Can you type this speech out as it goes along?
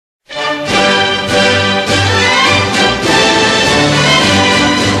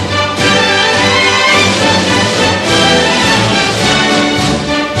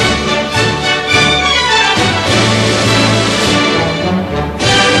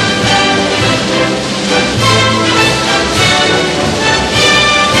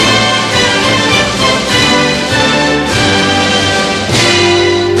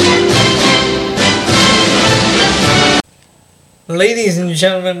Ladies and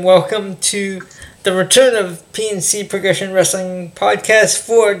gentlemen, welcome to the return of PNC Progression Wrestling Podcast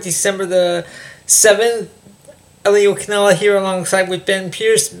for December the 7th. Elio Canella here alongside with Ben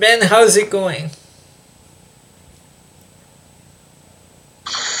Pierce. Ben, how's it going?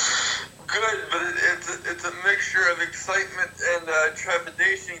 Good, but it's a mixture of excitement and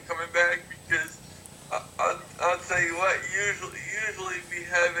trepidation coming back because I'll tell you what, usually we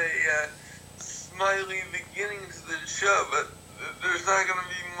have a smiley beginning to the show, but there's not going to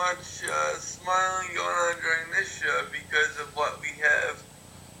be much smiling going on during this show because of what we have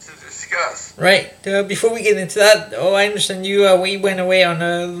to discuss. Right. Before we get into that, I understand we went away on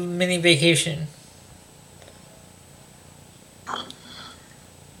a mini vacation.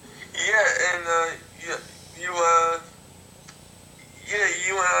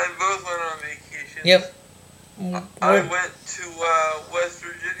 You and I both went on vacation. Yep. I went to West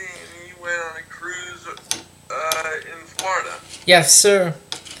Virginia and you went on a cruise in Florida. Yes, sir.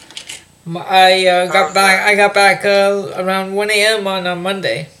 I got back around 1 a.m. on a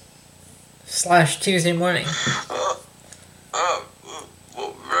Monday / Tuesday morning. Well,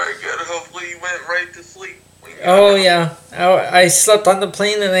 very good. Hopefully you went right to sleep. Oh, yeah. I slept on the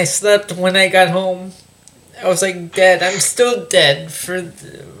plane and I slept when I got home. I was like dead. I'm still dead for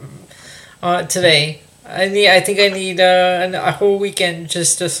today. I think I need a whole weekend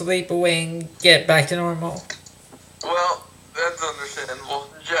just to sleep away and get back to normal. Well, that's understandable.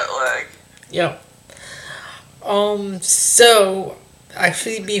 Jet lag. Yep. So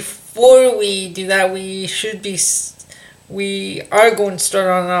actually, before we do that, we are going to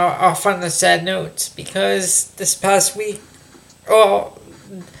start off on the sad notes because this past week,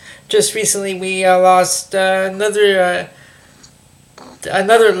 just recently we lost another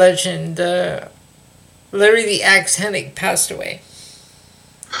legend. Larry the Axe Hennig passed away.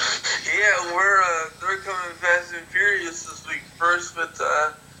 Yeah, they're coming fast and furious this week. First with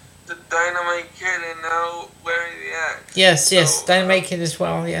the Dynamite Kid and now Larry the Axe. Yes, Dynamite Kid as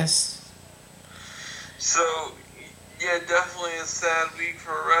well, yes. So, yeah, definitely a sad week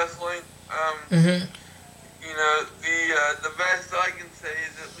for wrestling. You know, the best I can say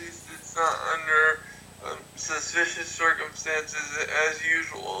is at least it's not under suspicious circumstances as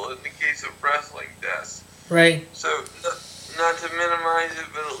usual in the case of wrestling deaths. Right. So, not to minimize it,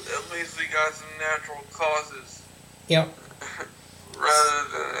 but at least we got some natural causes. Yep. Rather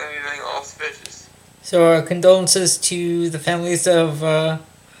than anything auspicious. So our condolences to the families of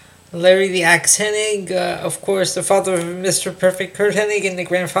Larry the Axe Hennig, of course the father of Mr. Perfect Curt Hennig, and the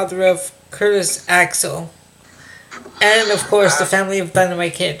grandfather of Curtis Axel. And of course the family of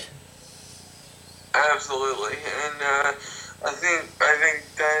Dynamite Kid. Absolutely, and I think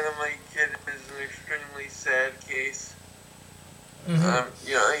Dynamite Kid is an extremely sad case. Mm-hmm.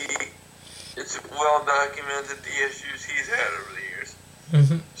 You know, it's well documented the issues he's had over the years.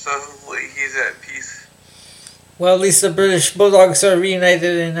 Mm-hmm. So hopefully he's at peace. Well, at least the British Bulldogs are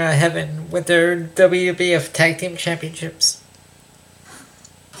reunited in heaven with their WWF Tag Team Championships.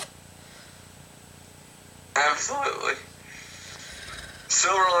 Absolutely.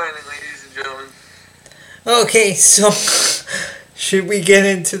 Silver lining, ladies and gentlemen. Okay, so should we get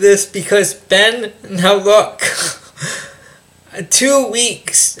into this? Because Ben, now look, 2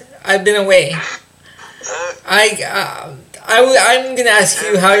 weeks I've been away. I'm gonna ask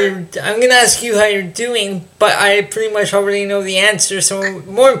you how you're doing, but I pretty much already know the answer. So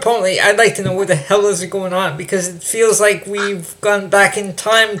more importantly, I'd like to know what the hell is going on because it feels like we've gone back in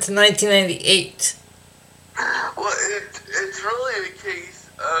time to 1998. Well, it's really a case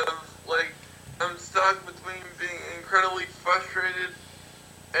of like I'm stuck between being incredibly frustrated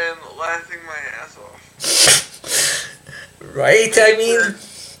and laughing my ass off. Right? I mean,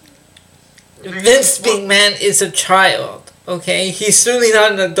 Vince McMahon is a child, okay? He's certainly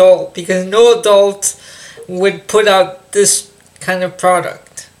not an adult because no adult would put out this kind of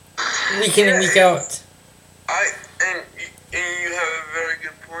product week in and week out. And you have a very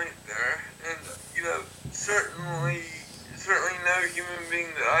good point there. And, you know, certainly no human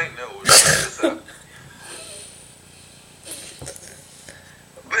being that I know would bring this up.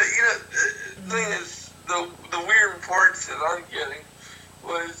 But, you know, the thing is, the weird reports that I'm getting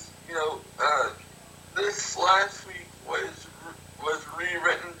was, you know, this last week was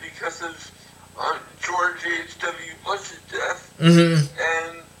rewritten because of George H.W. Bush's death. Mm-hmm.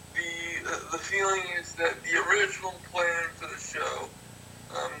 And the feeling is that the original plan for the show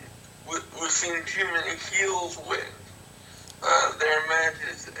was seeing too many heels win their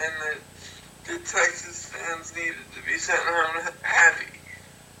matches, and that the Texas fans needed to be sent home happy.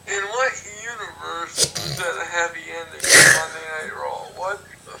 In what universe was that a happy ending to Monday Night Raw? What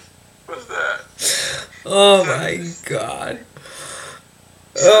was that? Oh my god.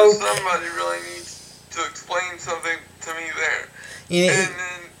 Oh, somebody really needs to explain something to me there. yeah. And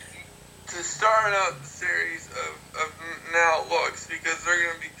then to start out the series of now looks, because they're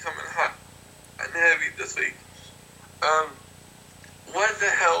going to be coming hot and heavy this week. What the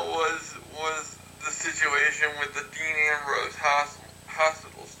hell was the situation with the Dean Ambrose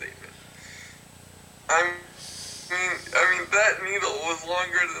hospital statement? I mean that needle was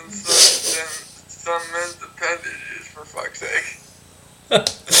longer than some men's appendages, for fuck's sake.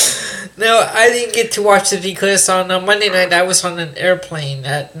 No, I didn't get to watch it because on Monday night I was on an airplane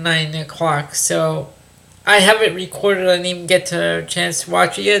at 9 o'clock, so I haven't recorded. I didn't even get a chance to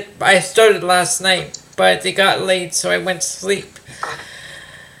watch it yet. I started last night, but it got late, so I went to sleep.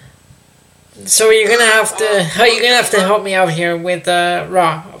 So you're gonna have to help me out here with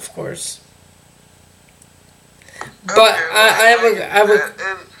Raw, of course. But Okay, I have a.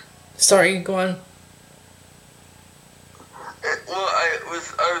 Sorry, go on. Well, I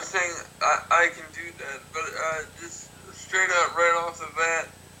was saying I can do that, but just straight up right off the bat,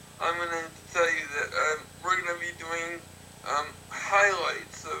 I'm gonna tell you that we're gonna be doing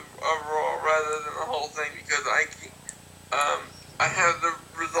highlights of Raw rather than the whole thing, because I have the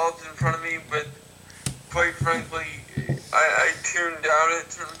results in front of me, but quite frankly, I tuned out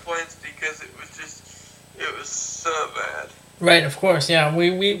at certain points because it was so bad. Right, of course, yeah.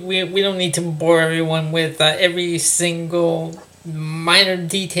 We don't need to bore everyone with every single minor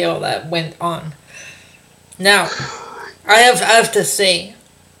detail that went on. Now, I have to say,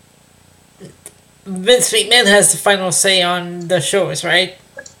 Vince McMahon has the final say on the shows, right?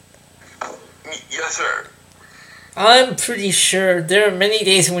 Yes, sir. I'm pretty sure there are many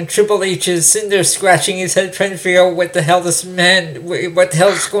days when Triple H is sitting there scratching his head trying to figure out what the hell is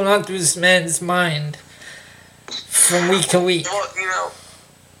going on through this man's mind from week to week. Well, you know,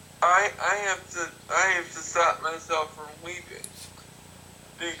 I have to stop myself from weeping,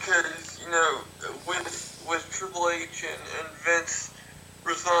 because, you know, with Triple H and Vince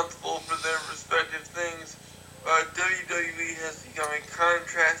responsible for their respective things, WWE has become a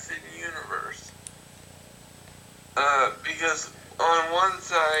contrasted universe. Because on one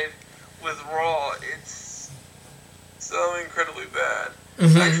side, with Raw, it's so incredibly bad.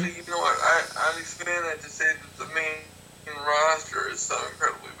 Mm-hmm. Actually, you know what? I'd expand that to say that the main roster is so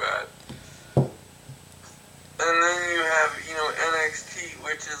incredibly bad. And then you have, you know, NXT,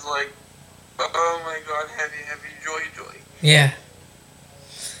 which is like, oh my god, heavy, joy. Yeah.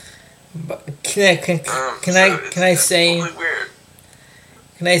 But can I say totally weird.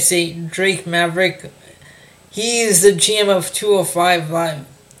 Can I say Drake Maverick? He is the GM of 205 Live.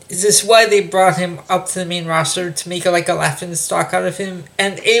 Is this why they brought him up to the main roster, to make like a laughing stock out of him?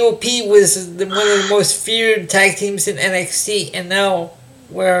 And AOP was one of the most feared tag teams in NXT, and now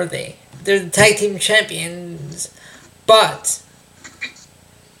where are they? They're the tag team champions, but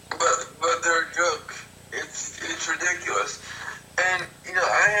they're a joke. It's ridiculous. And you know,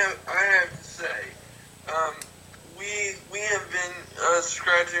 I have to say, we have been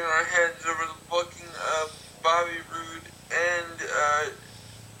scratching our heads over the booking of Bobby Roode and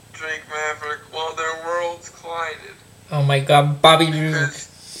Drake Maverick while their worlds collided. oh my god, Bobby Roode.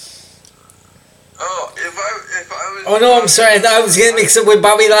 Oh, if I was. Oh no, I'm sorry. I thought I was getting mixed up with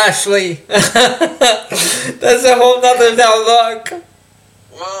Bobby Lashley. That's a whole nother look.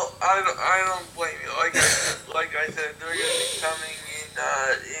 Well, I don't blame you. Like I said, they're going to be coming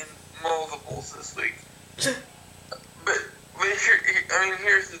in multiples this week. But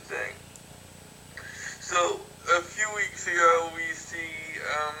here's the thing. So a few weeks ago, we see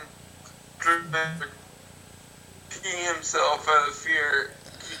Drew Maverick key himself out of fear.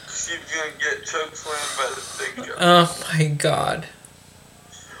 She's gonna get chokeslammed by the Big Show. Oh my god.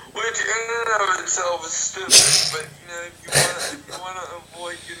 Which in and of itself is stupid, but you know, if you wanna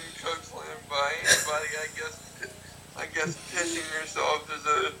avoid getting chokeslammed by anybody, I guess pissing yourself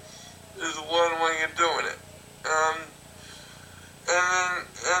is one way of doing it. And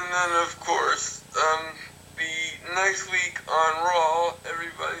then of course, the next week on Raw,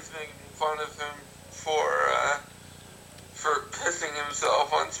 everybody's making fun of him for pissing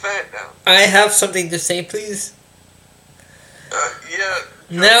himself on SmackDown. I have something to say, please. Yeah.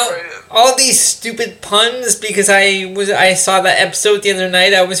 Now, right all these stupid puns, because I saw that episode the other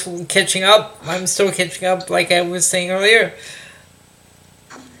night. I was catching up. I'm still catching up, like I was saying earlier.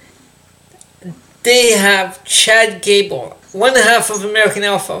 They have Chad Gable, one half of American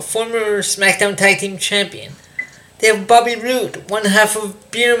Alpha, former SmackDown Tag Team Champion. They have Bobby Roode, one half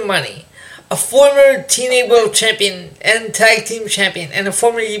of Beer Money, a former TNA World Champion and Tag Team Champion, and a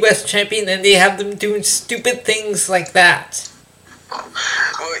former US Champion, and they have them doing stupid things like that. Well,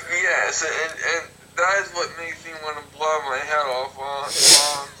 yes, and that is what makes me want to blow my head off while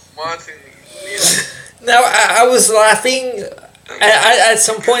watching these. Now I was laughing at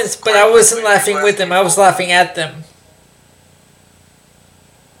some points, but I wasn't laughing with them. I was laughing at them.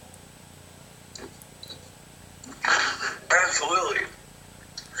 Absolutely.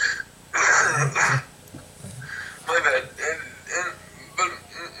 My bad. But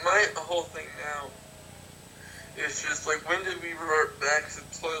my whole thing now is just like, when did we revert back to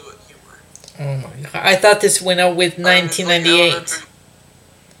toilet humor? Oh my god! I thought this went out with 1998.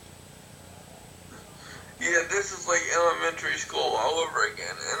 Yeah, this is like elementary school all over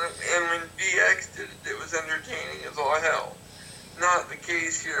again. And when DX did it, it was entertaining as all hell. Not the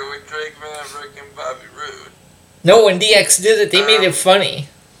case here with Drake Maverick and Bobby Roode. No, when DX did it, they made it funny.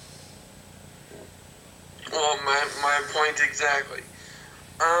 Well, my point exactly.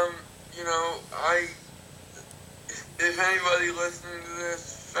 You know, if anybody listening to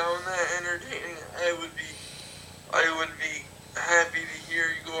this found that entertaining, I would be happy to hear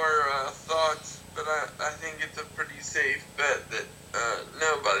your thoughts. But I think it's a pretty safe bet that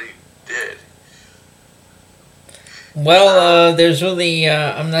nobody did. Well, there's really,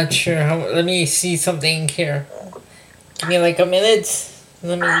 I'm not sure how. Let me see something here. Give me like a minute.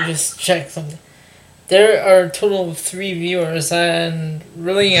 Let me just check something. There are a total of 3 viewers, and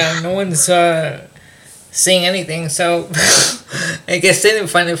really, no one's saying anything. So, I guess they didn't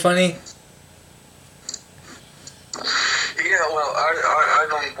find it funny. Yeah, well, I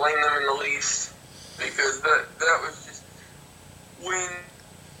don't blame them in the least, because that was just when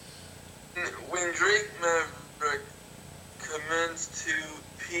Drake Maverick commenced to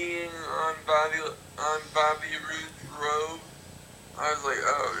peeing on Bobby Roode's robe, I was like,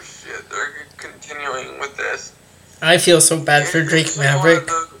 oh shit, they're continuing with this. I feel so bad for Drake Maverick.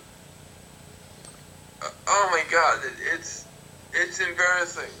 Oh my god, it's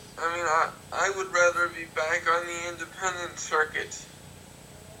embarrassing. I mean, I would rather be back on the independent circuit.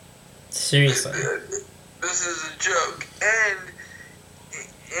 Seriously. This is a joke, and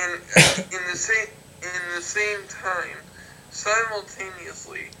in the same time,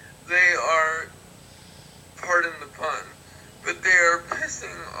 simultaneously, they are, pardon the pun, but they are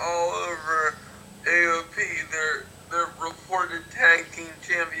pissing all over AOP, their reported tag team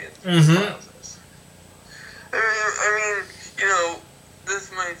champions. Mm-hmm. I mean, you know,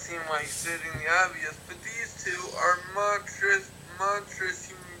 this might seem like stating the obvious, but these two are monstrous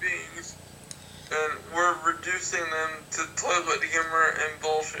human beings, and we're reducing them to toilet humor and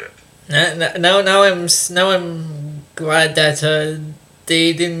bullshit. Now I'm glad that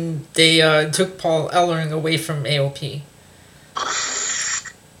they took Paul Ellering away from AOP.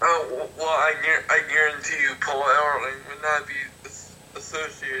 Oh well, I guarantee you, Paul Ellering would not be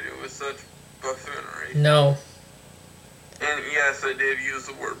associated with such buffoonery. No. And yes, I did use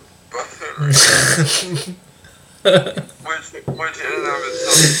the word buffoonery. which in and of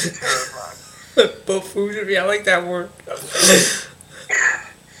itself is terrifying. Buffoonery, I like that word.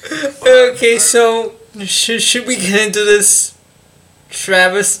 Okay, so should we get into this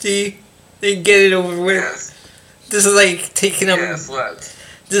travesty and get it over with? Yes. This is like taking Yes, let's.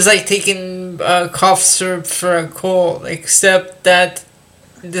 This is like taking cough syrup for a cold, except that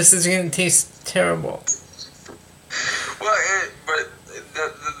this is gonna taste terrible. Well, but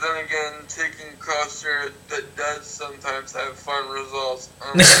then again, taking cough syrup that does sometimes have fun results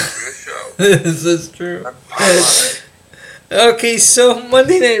on the show. This is true. Okay, so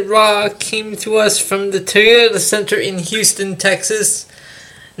Monday Night Raw came to us from the Toyota Center in Houston, Texas.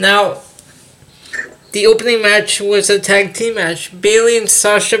 Now, the opening match was a tag team match. Bayley and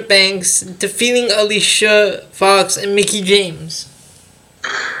Sasha Banks defeating Alicia Fox and Mickie James.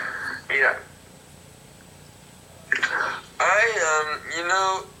 Yeah. You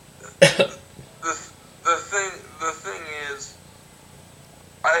know, the thing is,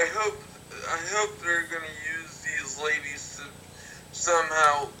 I hope they're gonna use these ladies to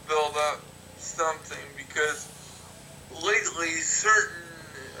somehow build up something, because lately certain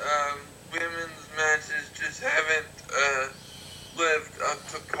women's matches just haven't lived up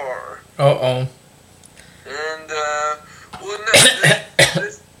to par. Uh-oh. And well, no,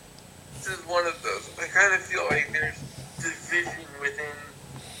 this is one of those. I kind of feel like there's division within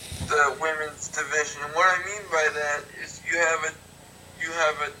the women's division. And what I mean by that is you have a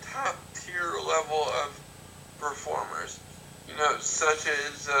top tier level of performers, you know, such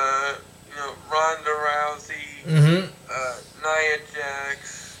as you know, Ronda Rousey, Nia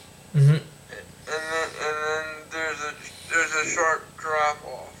Jax, and then there's a sharp drop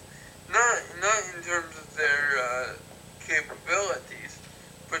off. Not in terms of their capabilities,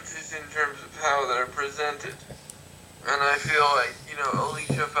 but just in terms of how they're presented. And I feel like, you know,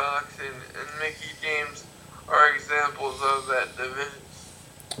 Alicia Fox and Mickie James are examples of that division.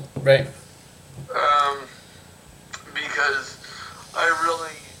 Right. Um, because I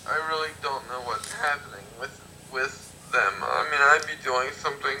really don't know what's happening with them. I mean, I'd be doing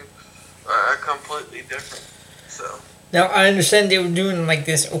something completely different. So, Now I understand they were doing like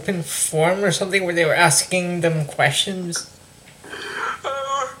this open forum or something where they were asking them questions.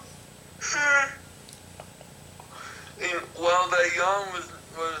 uh, and while that yawn was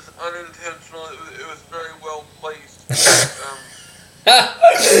unintentional, it was very well placed.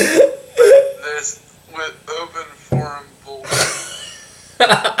 This with open forum bullshit.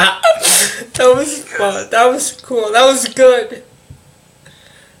 That was fun. That was cool. That was good.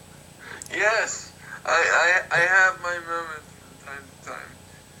 Yes, I have my moments from time to time.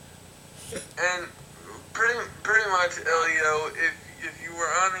 And pretty much, Elio, if you were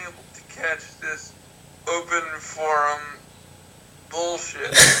unable to catch this open forum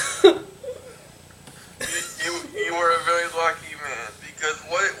bullshit, you were a very lucky man, because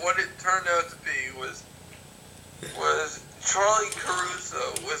what it turned out to be was Charlie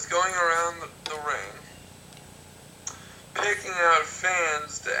Caruso was going around the ring, picking out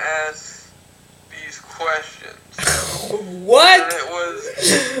fans to ask these questions. What? And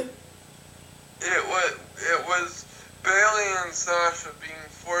it was Bailey and Sasha being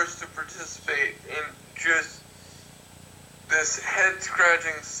forced to participate in just this head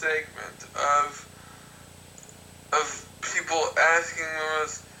scratching segment of people asking the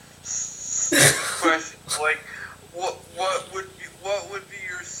most stupid questions, like what would be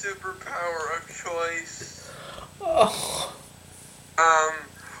your superpower of choice? Oh.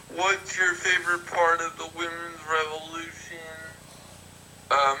 What's your favorite part of the women's revolution?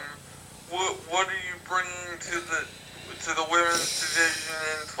 What are you bringing to the women's division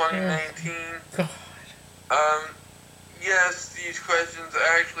in 2019? God. Yes, these questions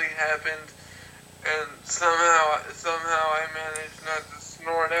actually happened, and somehow I managed not to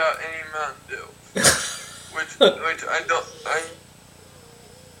snort out any Mountain Dew, which I don't.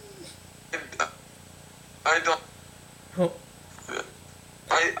 Oh.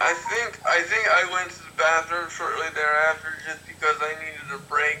 I think I went to the bathroom shortly thereafter just because I needed a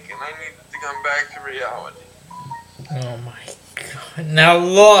break and I needed to come back to reality. Oh my god. Now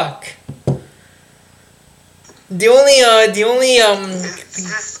look. The only the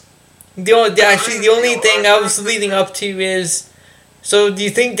only thing I was leading up to is, so do you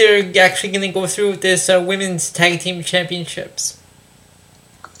think they're actually gonna go through with this women's tag team championships?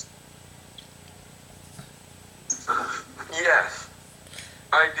 Yes,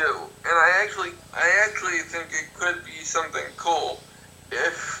 I do, and I actually think it could be something cool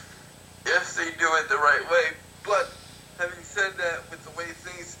if they do it the right way. But having said that, with the way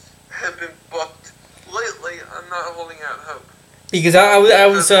things have been booked lately, I'm not holding out hope. Because I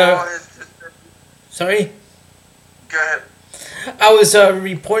was sorry. Go ahead. I was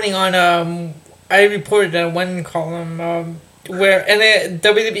reporting on I reported one column where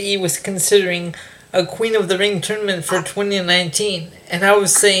WWE was considering a Queen of the Ring tournament for 2019, and I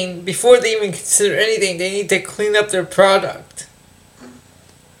was saying before they even consider anything, they need to clean up their product.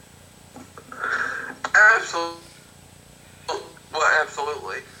 Absolutely. Well,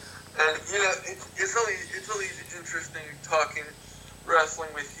 absolutely. And it's always interesting talking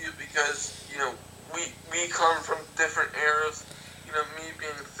wrestling with you because we come from different eras. Me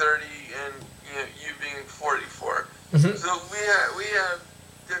being 30 and you being 44. Mm-hmm. So we have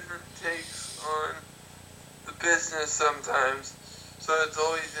different takes on the business sometimes. So it's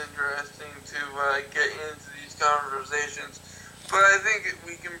always interesting to get into these conversations. But I think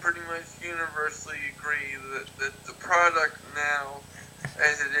we can pretty much universally agree that the product now,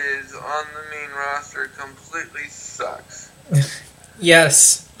 as it is on the main roster, completely sucks.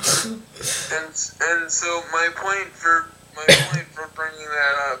 Yes. and so my point for bringing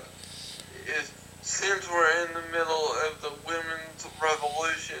that up is, since we're in the middle of the women's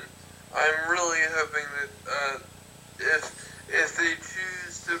revolution, I'm really hoping that if they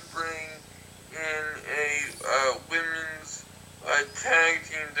choose to bring in a women's tag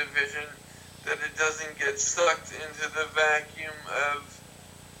team division, that it doesn't get sucked into the vacuum of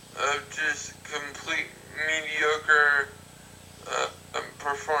just complete mediocre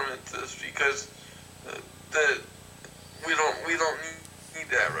performances, because we don't need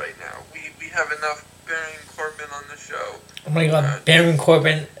that right now. We have enough Baron Corbin on the show. Oh my god, Baron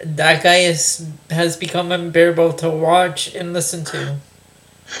Corbin, that guy has become unbearable to watch and listen to.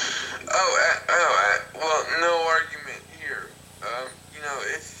 Well, no argument here.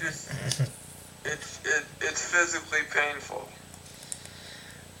 It's just it's physically painful.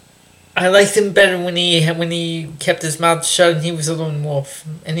 I liked him better when he kept his mouth shut and he was a lone wolf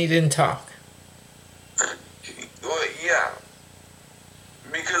and he didn't talk. Well, yeah,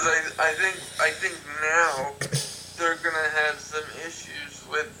 because I think now they're gonna have some issues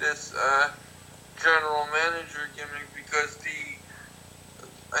with this general manager gimmick because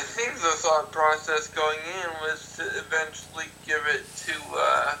I think the thought process going in was to eventually give it to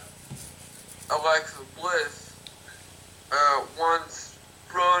Alexa Bliss once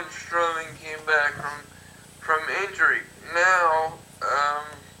Braun Strowman came back from injury. Now,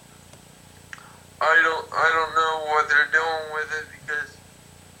 I don't know what they're doing with it because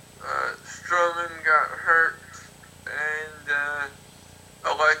Strowman got hurt and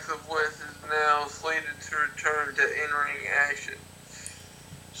Alexa Bliss is now slated to return to in-ring action.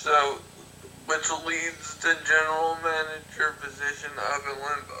 So, which leaves the general manager position up in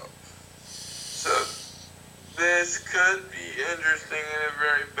limbo. So, this could be interesting in a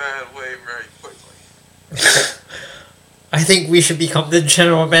very bad way very quickly. I think we should become the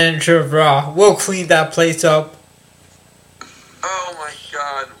general manager of Raw. We'll clean that place up. Oh my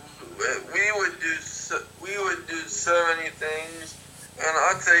God, we would do so many things, and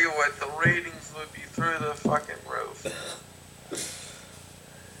I'll tell you what, the ratings would be through the fucking roof.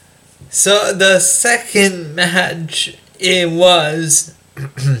 So the second match, it was,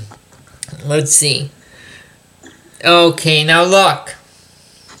 let's see. Okay, now look.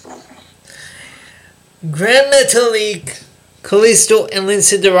 Grand Metalik, Kalisto, and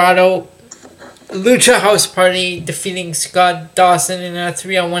Lince Dorado, Lucha House Party defeating Scott Dawson in a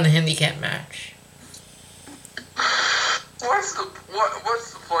 3-on-1 handicap match. What's the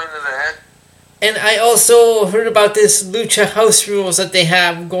point of that? And I also heard about this Lucha House rules that they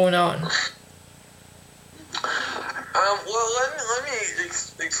have going on. Well, let me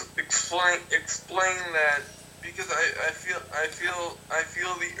explain that because I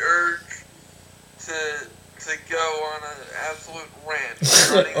feel the urge to go on an absolute rant.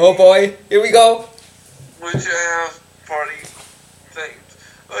 Oh boy, here we go. Lucha House Party things.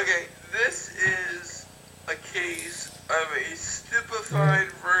 Okay, this is a case of a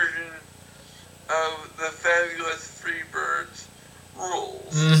stupefied version of the Fabulous Freebirds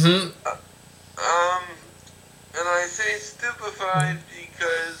rules. Mm-hmm. And I say stupefied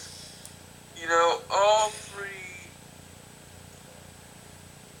because, all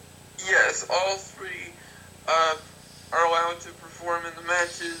three are allowed to perform in the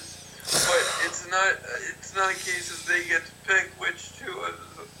matches, but it's not a case of they get to pick which two of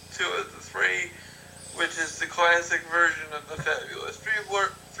the three, which is the classic version of the Fabulous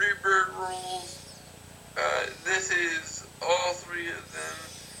Freebird rules. This is all three of them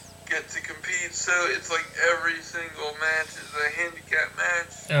get to compete, so it's like every single match is a handicap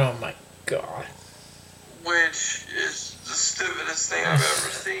match. Oh my God. Which is the stupidest thing I've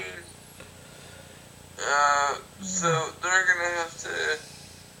ever seen. So they're gonna have to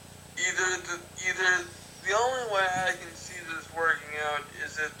either the only way I can see this working out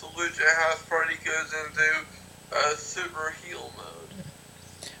is if the Lucha House Party goes into a super heel mode.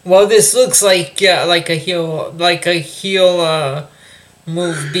 Well, this looks like a heel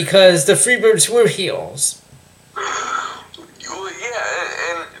move because the Freebirds were heels. Well, yeah,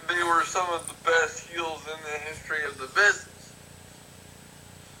 and they were some of the best heels in the history of the business.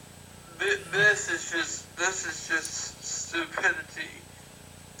 This is just stupidity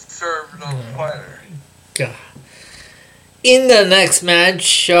served on a platter. God. In the next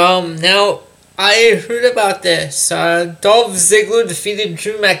match, now I heard about this. Dolph Ziggler defeated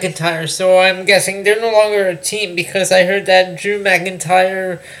Drew McIntyre, so I'm guessing they're no longer a team because I heard that Drew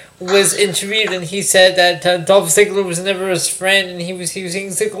McIntyre was interviewed and he said that Dolph Ziggler was never his friend and he was using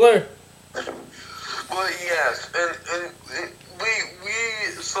Ziggler. Well, yes, and we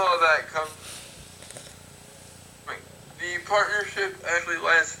saw that come. The partnership actually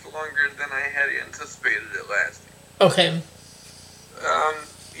lasted longer than I had anticipated it lasting. Okay.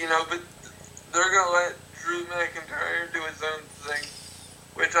 But they're gonna let Drew McIntyre do his own thing,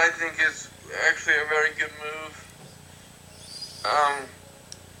 which I think is actually a very good move.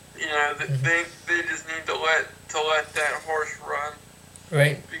 They just need to let that horse run.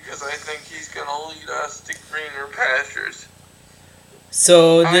 Right. Because I think he's gonna lead us to greener pastures.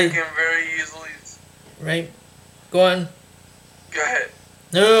 So I can very easily. Right. Go on. Go ahead.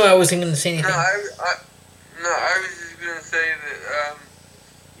 No, I wasn't going to say anything. I was just going to say that,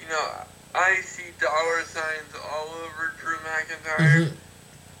 I see dollar signs all over Drew McIntyre,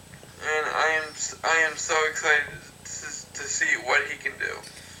 and I am so excited to see what he can do.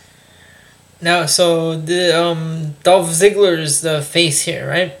 Now, so the Dolph Ziggler is the face here,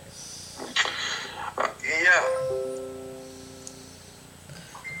 right? Yeah.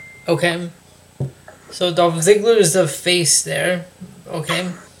 Okay. So Dolph Ziggler is the face there.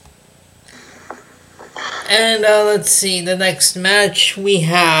 Okay. And let's see, the next match we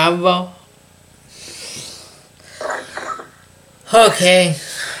have. Okay.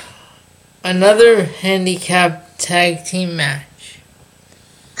 Another handicap tag team match.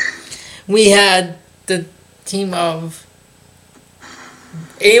 We had the team of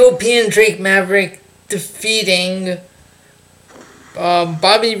AOP and Drake Maverick defeating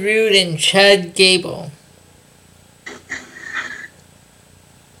Bobby Roode and Chad Gable.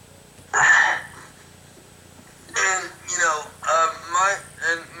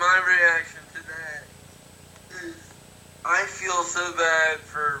 And my reaction to that is I feel so bad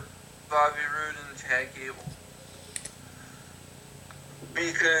for Bobby Roode and Chad Gable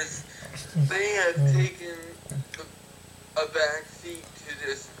because they have taken a backseat to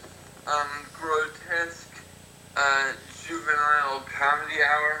this grotesque juvenile comedy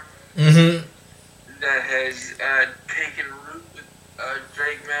hour that has taken root with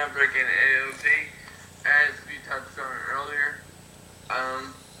Drake Maverick and AOP, as we touched on earlier.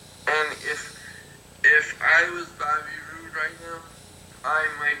 And if I was Bobby Roode right now, I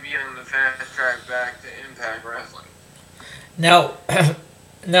might be on the fast track back to Impact Wrestling.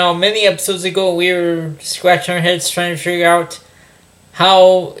 Now, many episodes ago, we were scratching our heads trying to figure out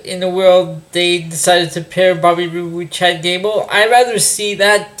how in the world they decided to pair Bobby Roode with Chad Gable. I'd rather see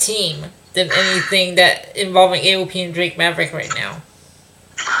that team than anything that involving AOP and Drake Maverick right now.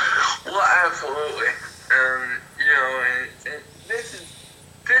 Well, absolutely. And this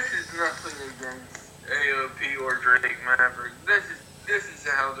is nothing against AOP or Drake Maverick. This is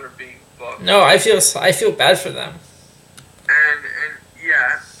how they're being booked. No, I feel bad for them. And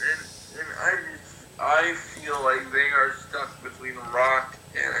I feel like they are stuck between a rock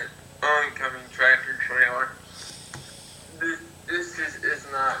and an oncoming tractor trailer. This is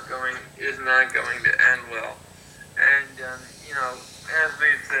not going to end well. And as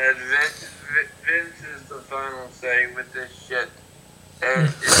we said, Vince is the final say with this shit. And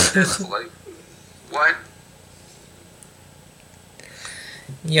it's just like, what?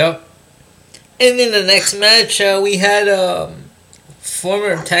 Yep. And in the next match, we had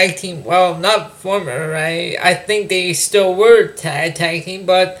former tag team. Well, not former, right? I think they still were tag team,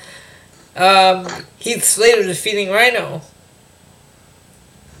 but Heath Slater defeating Rhino.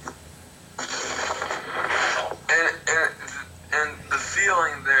 And the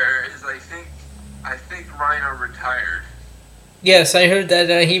feeling there is, I think Rhino retired. Yes, I heard that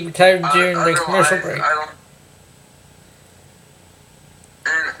he retired during the commercial break. I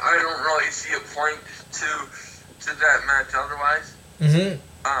don't really see a point to that match otherwise. Because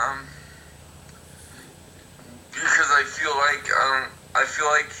I feel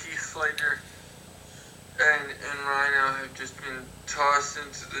like Heath Slater and Rhino have just been tossed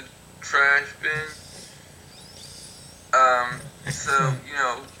into the trash bin. So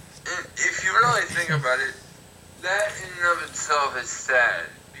if you really think about it, that in and of itself is sad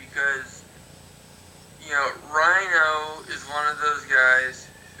because Rhino is one of those guys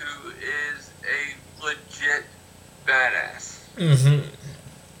who is a legit badass.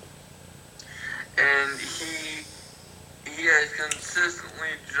 And he has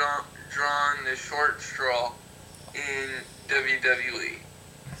consistently drawn the short straw in WWE.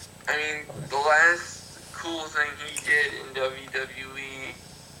 I mean, the last cool thing he did in WWE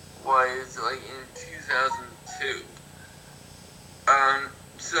was like in 2002.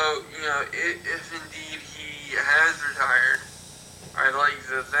 So, if indeed he has retired, I'd like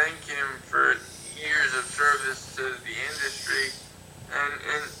to thank him for years of service to the industry, and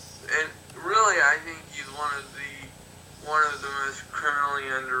really, I think he's one of the most criminally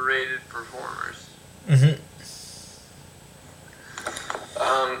underrated performers. I'd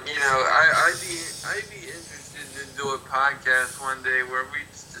be interested to do a podcast one day where we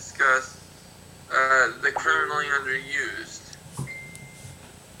discuss the criminally underused.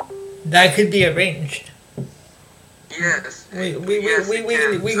 That could be arranged. Yes. We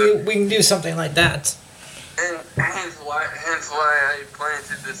can do something like that. And hence why I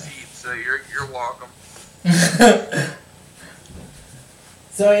planted the seed. So you're welcome.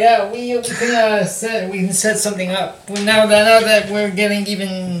 So yeah, we can set something up. Now that we're getting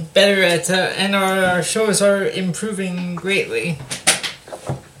even better at and our shows are improving greatly.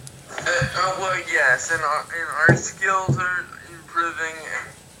 Well, yes, and our skills are improving,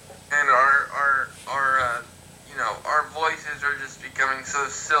 and our voices are just becoming so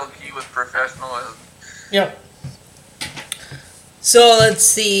silky with professionalism. Yep. So let's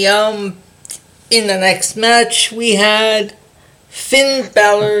see. In the next match, we had Finn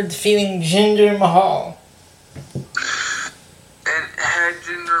Balor defeating Jinder Mahal. And had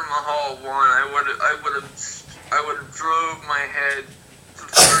Jinder Mahal won, I would have drove my head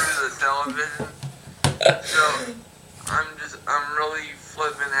through the television So I'm really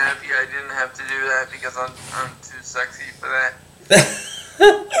flippin' happy I didn't have to do that because I'm too sexy for that.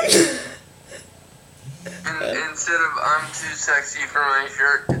 Instead of I'm too sexy for my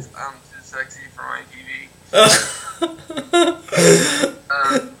shirt, it's I'm too sexy for my TV.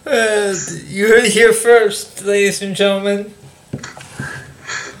 You heard it here first, ladies and gentlemen.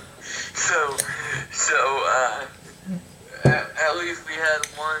 At least we had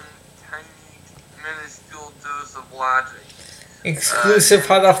one tiny, minuscule dose of logic. Exclusive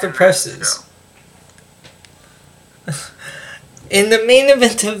hot off the presses. In the main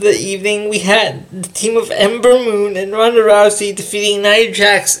event of the evening, we had the team of Ember Moon and Ronda Rousey defeating Nia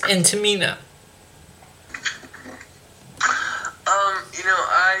Jax and Tamina.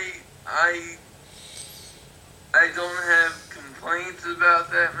 I don't have complaints about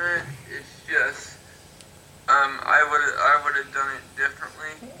that match. It's just, I would have done it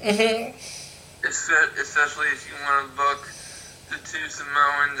differently. Mm-hmm. Especially if you want to book the two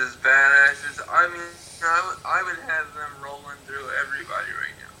Samoans as badasses. I mean, I would have them rolling through everybody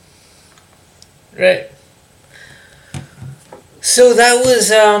right now. Right. So that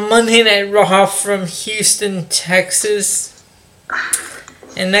was Monday Night Raw from Houston, Texas.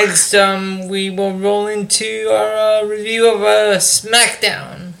 And next, we will roll into our review of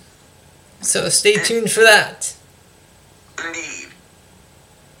SmackDown. So stay tuned for that. Indeed.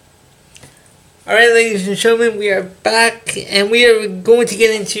 Alright, ladies and gentlemen, we are back, and we are going to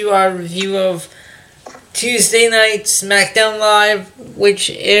get into our review of Tuesday night SmackDown Live, which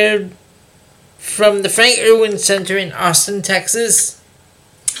aired from the Frank Irwin Center in Austin, Texas.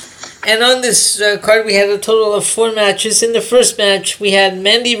 And on this card, we had a total of 4 matches. In the first match, we had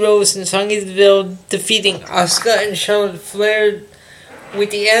Mandy Rose and Sonya Deville defeating Asuka and Charlotte Flair, with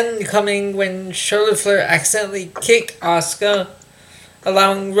the end coming when Charlotte Flair accidentally kicked Asuka,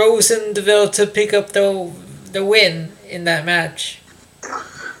 allowing Rose and Deville to pick up the win in that match.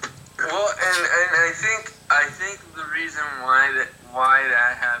 Well, and I think the reason why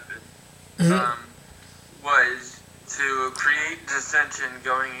that happened was to create dissension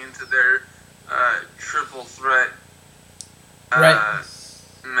going into their triple threat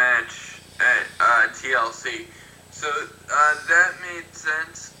match at TLC. So that made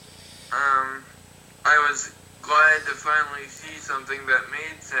sense. I was glad to finally see something that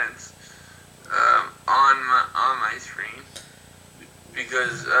made sense on my screen,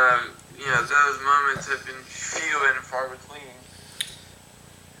 because those moments have been few and far between.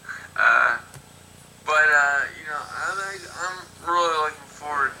 But I'm really looking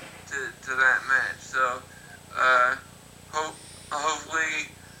forward to that match. So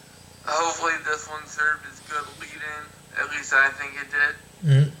hopefully this one served as good a lead-in. At least I think it did.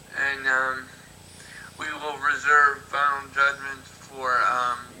 Mm-hmm. And we will reserve final judgment for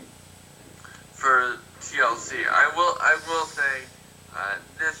TLC. I will say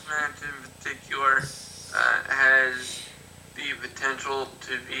this match in particular has the potential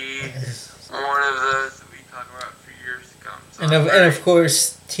to be one of those that we talk about for years to come. So and of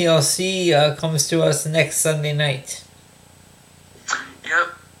course, TLC comes to us next Sunday night. Yep.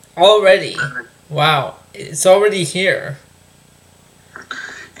 Already. Wow. It's already here.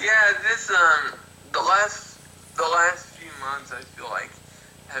 Yeah, this the last few months I feel like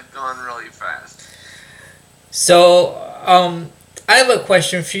have gone really fast. So, I have a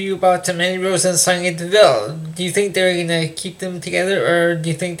question for you about Mandy Rose and Sonya Deville. Do you think they're gonna keep them together, or do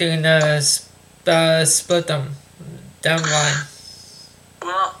you think they're gonna split them down the line?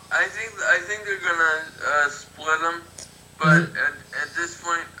 Well, I think they're gonna split them, but at this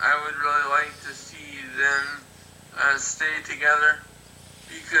point, I would really like to see them stay together,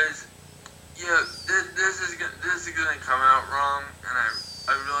 because this is gonna come out wrong, and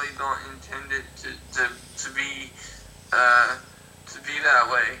I really don't intend it to be that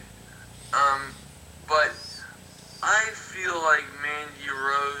way. But I feel like Mandy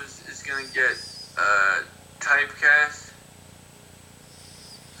Rose is gonna get typecast,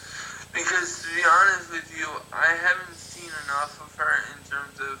 because to be honest with you, I haven't seen enough of her in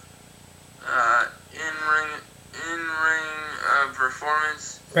terms of in-ring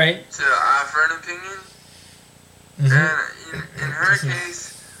performance, right, to offer an opinion. Mm-hmm. And in her case,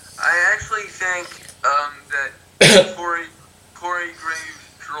 I actually think that Corey Graves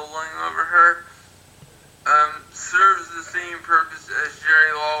trolling over her serves the same purpose as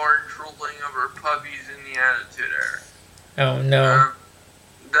Jerry Lawler trolling over puppies in the Attitude Era. Oh no.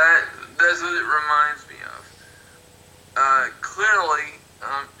 That's what it reminds me of. Clearly,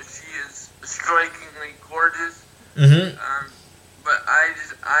 she is strikingly gorgeous. Mm-hmm. But I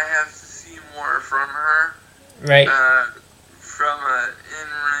have to see more from her. Right. From an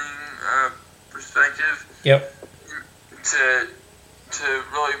in-ring perspective. Yep. To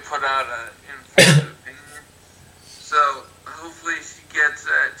really put out an informed opinion. So hopefully she gets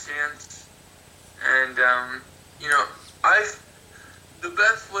that chance. And the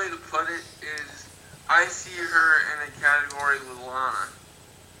best way to put it is I see her in a category with Lana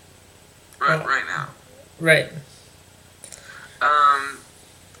right now. Right.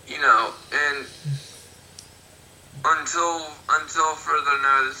 And until further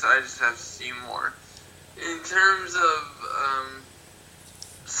notice, I just have to see more. In terms of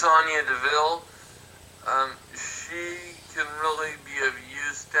Sonya Deville, she can really be of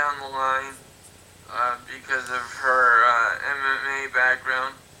use down the line because of her MMA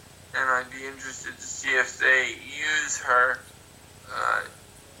background, and I'd be interested to see if they use her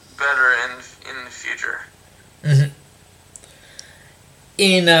better in the future. Mm-hmm.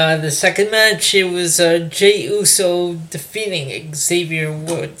 In the second match, it was Jey Uso defeating Xavier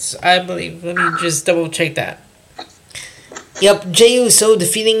Woods, I believe. Let me just double check that. Yep, Jey Uso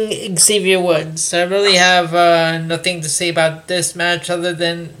defeating Xavier Woods. I really have nothing to say about this match other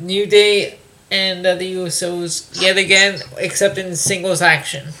than New Day and the Usos yet again, except in singles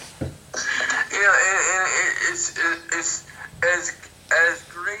action. Yeah, and it's as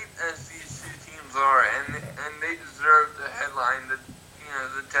great as these two teams are, and they deserve the headline, the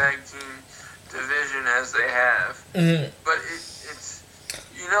tag team division as they have. Mm-hmm. But it's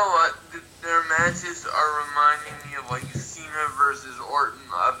you know what, their matches are reminding me of like Cena versus Orton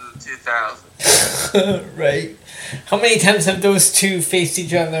of the 2000s. Right. How many times have those two faced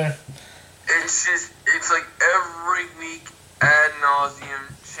each other? It's like every week ad nauseum,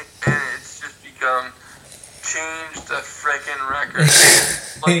 and it's just become change the frickin' record,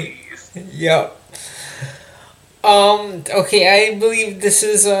 please. Yep. Okay, I believe this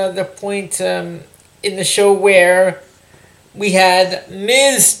is the point in the show where we had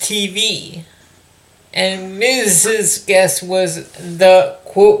Miz TV, and Miz's guest was the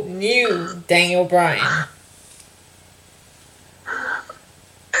quote new Daniel Bryan.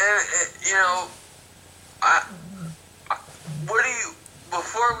 And what do you,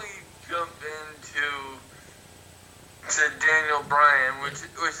 before we jump into Daniel Bryan, which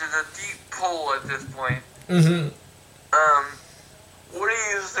is a deep pull at this point. Mm-hmm. What do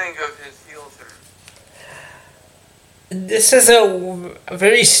you think of his heel turn? This is a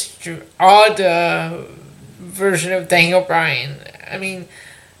very odd version of Daniel Bryan. I mean,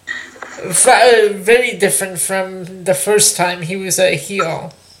 very different from the first time he was a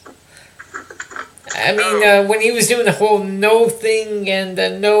heel. I mean, when he was doing the whole no thing and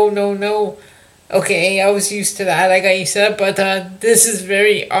no. Okay, I was used to that. I got used to that, but this is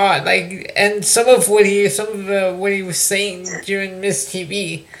very odd. Like, and some of what he was saying during Miz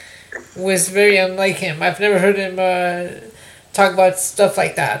TV was very unlike him. I've never heard him talk about stuff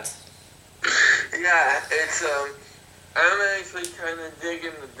like that. Yeah, it's I'm actually kind of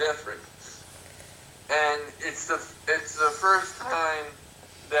digging the difference, and it's the first time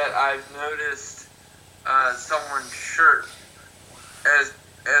that I've noticed someone's shirt as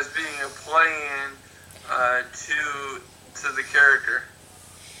being a play-in to the character.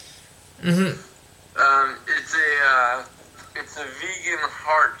 Mm-hmm. It's a vegan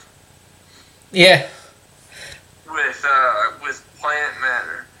heart. Yeah. With plant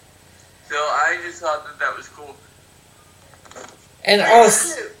matter. So I just thought that was cool. And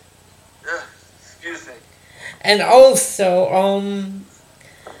also, excuse me. And also,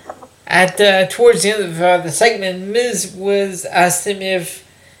 at towards the end of the segment, Miz was asked him if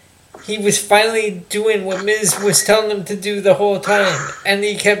he was finally doing what Miz was telling him to do the whole time, and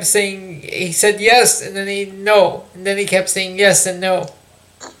he kept saying, he said yes, and then no, and then he kept saying yes and no.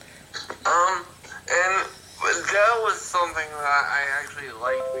 And that was something that I actually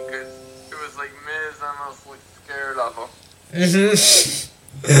liked because it was like Miz almost looked scared of him.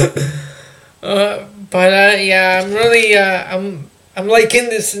 Yeah, I'm really I'm liking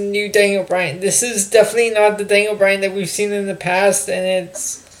this new Daniel Bryan. This is definitely not the Daniel Bryan that we've seen in the past, and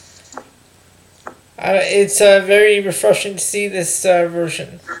it's very refreshing to see this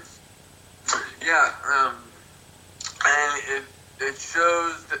version. Yeah, and it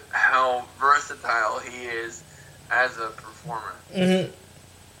shows how versatile he is as a performer. Mm-hmm.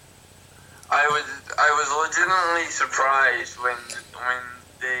 I was legitimately surprised when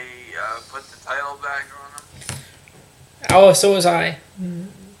they put the title back on him. Oh, so was I.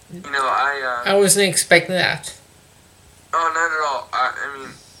 I wasn't expecting that. Oh, not at all. I mean,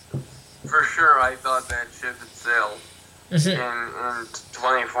 for sure, I thought that ship had sailed in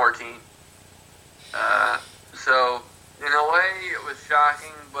 2014. So in a way, it was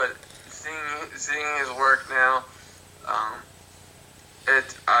shocking, but seeing his work now,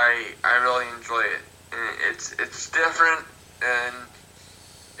 I really enjoy it. And it's different, and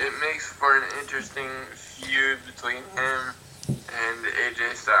it makes for an interesting feud between him and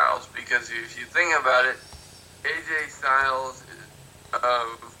AJ Styles, because if you think about it, AJ Styles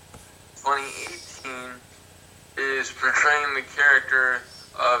of 2018 is portraying the character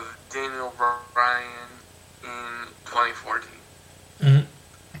of Daniel Bryan in 2014. Mm-hmm.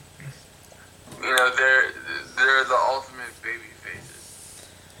 You know, they're the ultimate baby faces.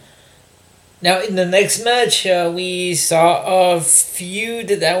 Now, in the next match, we saw a feud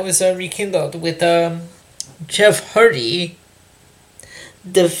that was rekindled with Jeff Hardy.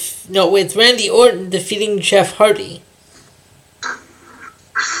 With Randy Orton defeating Jeff Hardy.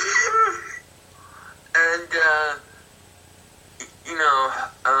 And you know,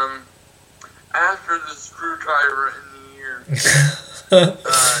 after the screwdriver in the ear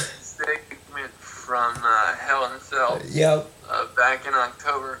segment from Hell in a Cell, Yep. Back in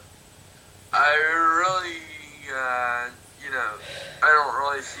October, I really, you know, I don't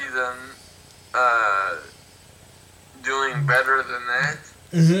really see them doing better than that.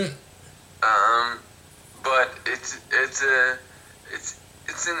 Mm-hmm. But it's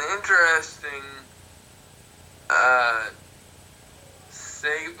an interesting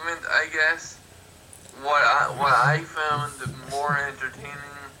segment, I guess. What I found more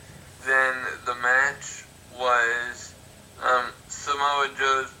entertaining than the match was Samoa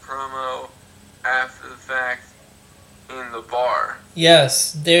Joe's promo after the fact in the bar.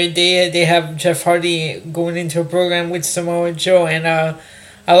 Yes, they have Jeff Hardy going into a program with Samoa Joe, and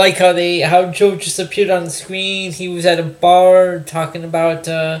I like how Joe just appeared on the screen. He was at a bar talking about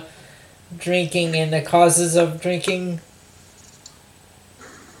drinking and the causes of drinking.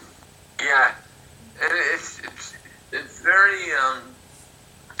 Yeah, and it's very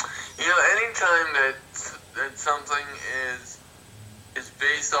you know, anytime that something is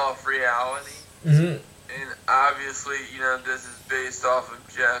based off reality. Mm-hmm. And obviously, you know, this is based off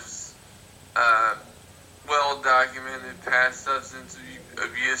of Jeff's well-documented past substance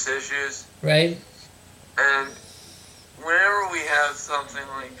abuse issues. Right. And whenever we have something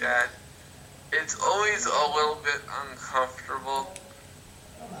like that, it's always a little bit uncomfortable.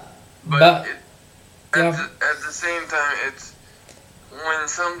 But at the same time, it's when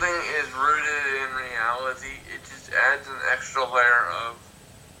something is rooted in reality, it just adds an extra layer of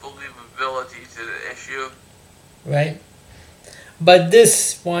believability to the issue. Right. But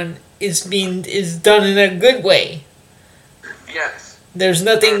this one is done in a good way. Yes. There's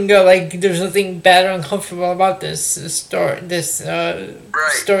nothing there's nothing bad or uncomfortable about this storyline.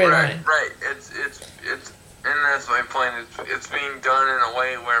 Right. It's and that's my point. It's being done in a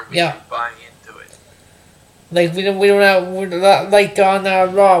way where we can buy into it. Like we're not like on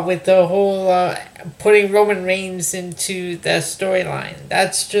Raw with the whole putting Roman Reigns into that storyline.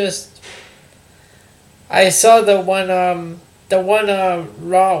 That's just. I saw the one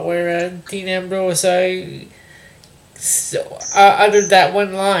Raw where Dean Ambrose uttered that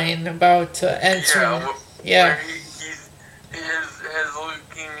one line about answering. Where his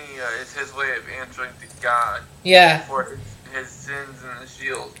leukemia is his way of answering to God. Yeah. For his sins and the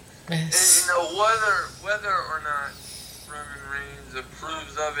shield. And you know, whether or not Roman Reigns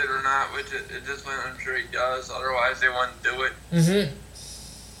approves of it or not, which at this point I'm sure he does, otherwise they wouldn't do it. Mm-hmm.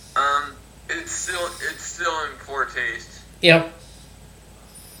 It's still in poor taste. Yep.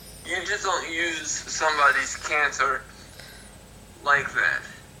 You just don't use somebody's cancer like that.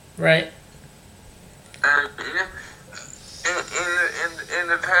 Right. And you know, in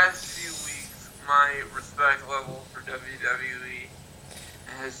the past few weeks, my respect level for WWE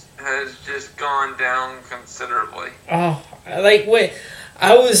has just gone down considerably. Oh, wait.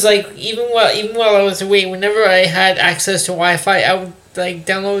 I was like, even while I was away, whenever I had access to Wi-Fi, I would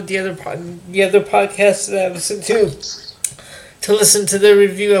download the other podcasts that I listened to listen to the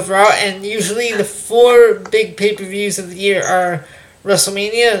review of Raw. And usually the 4 big pay-per-views of the year are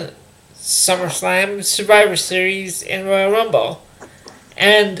WrestleMania, SummerSlam, Survivor Series, and Royal Rumble.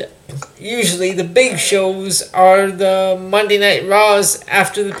 And usually the big shows are the Monday Night Raws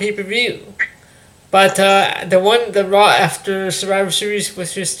after the pay-per-view. But the Raw after Survivor Series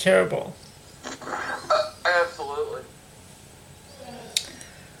was just terrible. Absolutely.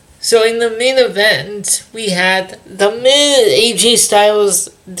 So in the main event, we had The Miz, AJ Styles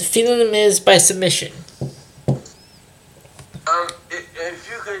defeating The Miz by submission. If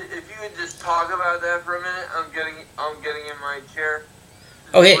you could just talk about that for a minute, I'm getting in my chair.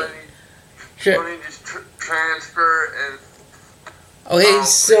 Okay. Let me just transfer and. Okay,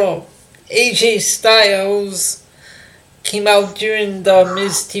 so AJ Styles came out during the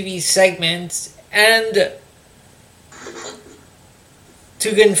Miz TV segment and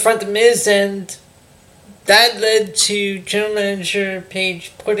to confront The Miz, and that led to General Manager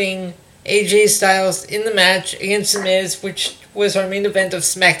Page putting AJ Styles in the match against The Miz, which was our main event of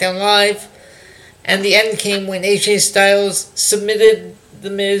SmackDown Live. And the end came when AJ Styles submitted The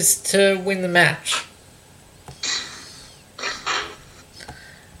Miz to win the match.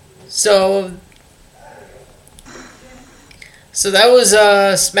 So that was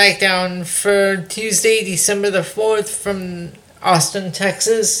SmackDown for Tuesday, December the 4th from Austin,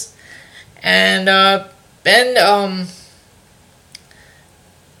 Texas. And Ben,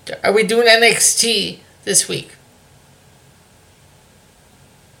 are we doing NXT this week?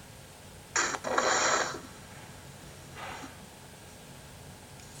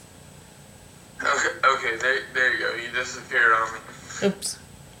 Okay, there you go. You disappeared on me. Oops.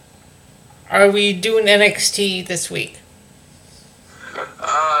 Are we doing NXT this week?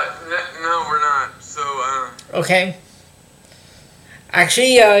 No, we're not. So, Okay.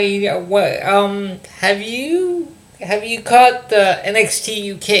 Actually, have you caught the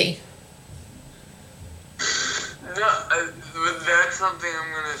NXT UK? No, that's something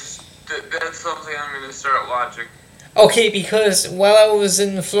I'm gonna start watching. Okay, because while I was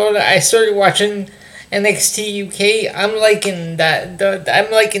in Florida, I started watching NXT UK. I'm liking that.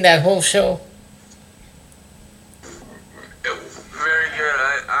 I'm liking that whole show. Very good.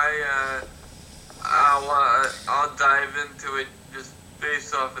 I'll dive into it just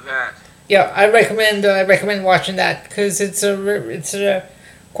based off of that. Yeah, I recommend watching that because it's a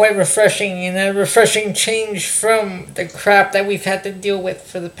quite refreshing and a refreshing change from the crap that we've had to deal with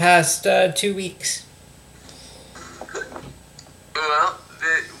for the past 2 weeks. Well,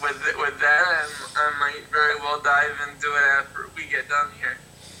 with that, I might very well dive into it after we get done here.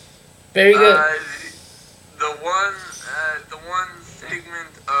 Very good. The one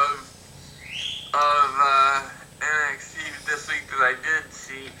segment of NXT this week that I did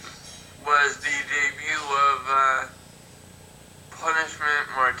see was the debut of Punishment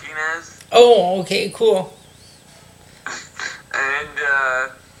Martinez. Oh, okay, cool. And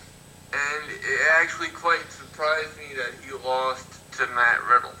it actually quite surprised me that he lost to Matt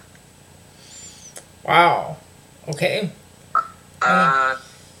Riddle. Wow. Okay. Yeah,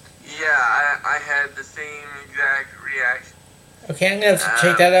 I had the same exact reaction. Okay, I'm gonna have to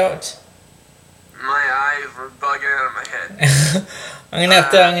check that out. My eyes were bugging out of my head. I'm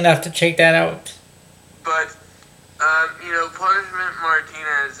gonna have to check that out. But Punishment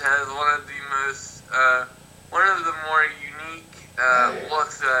Martinez has one of the more unique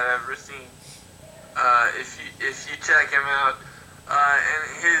looks that I've ever seen. If you check him out,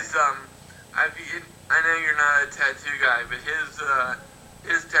 and his I know you're not a tattoo guy, but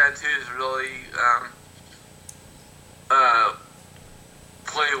his tattoos really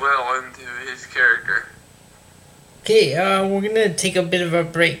play well into his character. Okay, we're gonna take a bit of a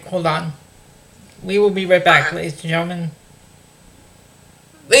break. Hold on. We will be right back, ladies and gentlemen.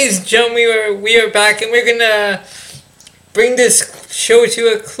 Ladies and gentlemen, we are back, and we're gonna bring this show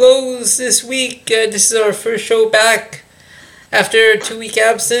to a close this week. This is our first show back after a 2-week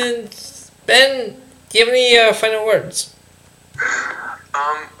absence. Ben, do you have any final words?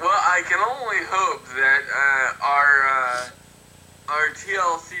 Well, I can only hope that our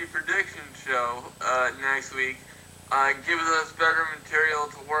TLC prediction show next week gives us better material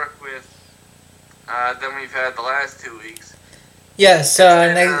to work with than we've had the last 2 weeks. Yes.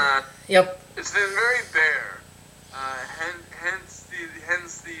 Yep. It's been very bare.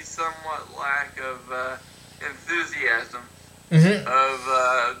 Hence the somewhat lack of enthusiasm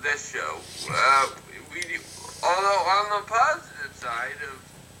of this show. Although on the positive side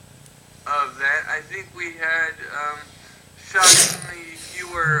of that, I think we had shockingly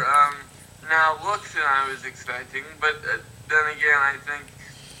fewer now looks than I was expecting. But then again, I think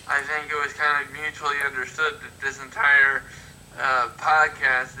it was kind of mutually understood that this entire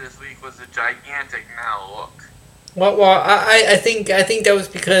podcast this week was a gigantic now look. Well, I think that was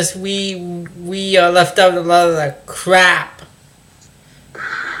because we left out a lot of the crap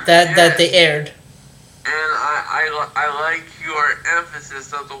that they aired. And I like your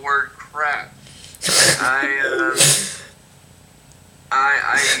emphasis of the word crap.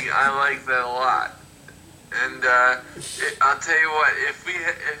 I like that a lot. And I'll tell you what, if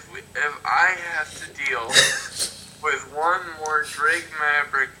I have to deal with one more Drake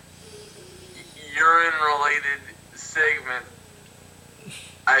Maverick urine-related segment,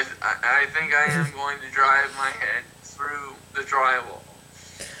 I think I am going to drive my head through the drywall.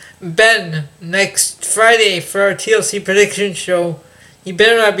 Ben, next Friday for our TLC prediction show, you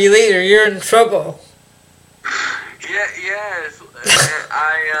better not be late or you're in trouble. Yes.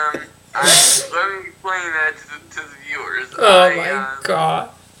 Let me explain that to the viewers. Oh my god.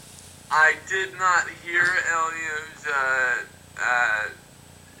 I did not hear Elio's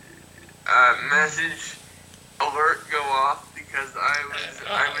message alert go off because I was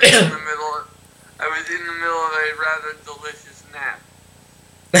in the middle. I was in the middle of a rather delicious nap.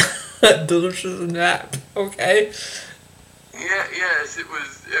 Delicious nap. Okay. Yeah. Yes. It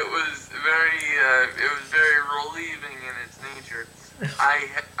was very relieving in its nature. I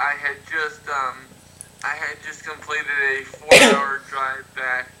had just completed a 4-hour drive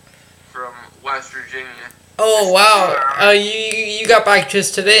back from West Virginia. Oh wow. You got back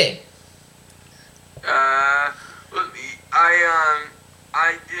just today.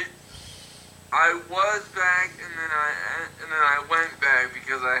 I did. I was back, and then I went back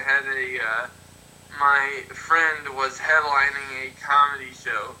because I had my friend was headlining a comedy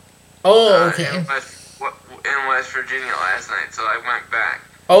show. Oh, okay. In West Virginia last night, so I went back.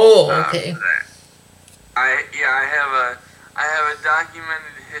 Oh, okay. I have a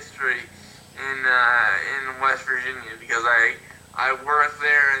documented history in West Virginia because I work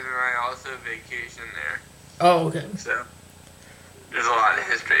there and then I also vacation there. Oh, okay. So there's a lot of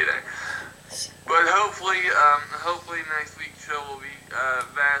history there. But hopefully next week's show will be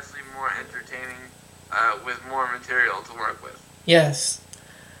vastly more entertaining with more material to work with. Yes.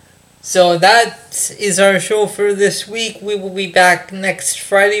 So that is our show for this week. We will be back next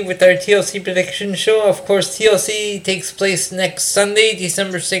Friday with our TLC prediction show. Of course, TLC takes place next Sunday,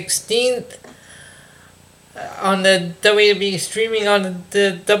 December 16th. On the WWE streaming on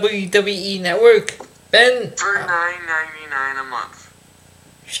the WWE network. Ben? For $9.99 a month.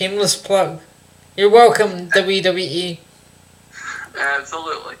 Shameless plug. You're welcome, WWE.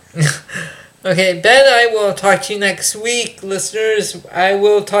 Absolutely. Okay, Ben, I will talk to you next week. Listeners, I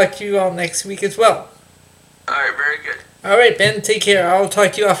will talk to you all next week as well. Alright, very good. Alright, Ben, take care. I'll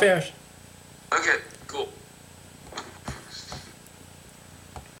talk to you off air. Okay.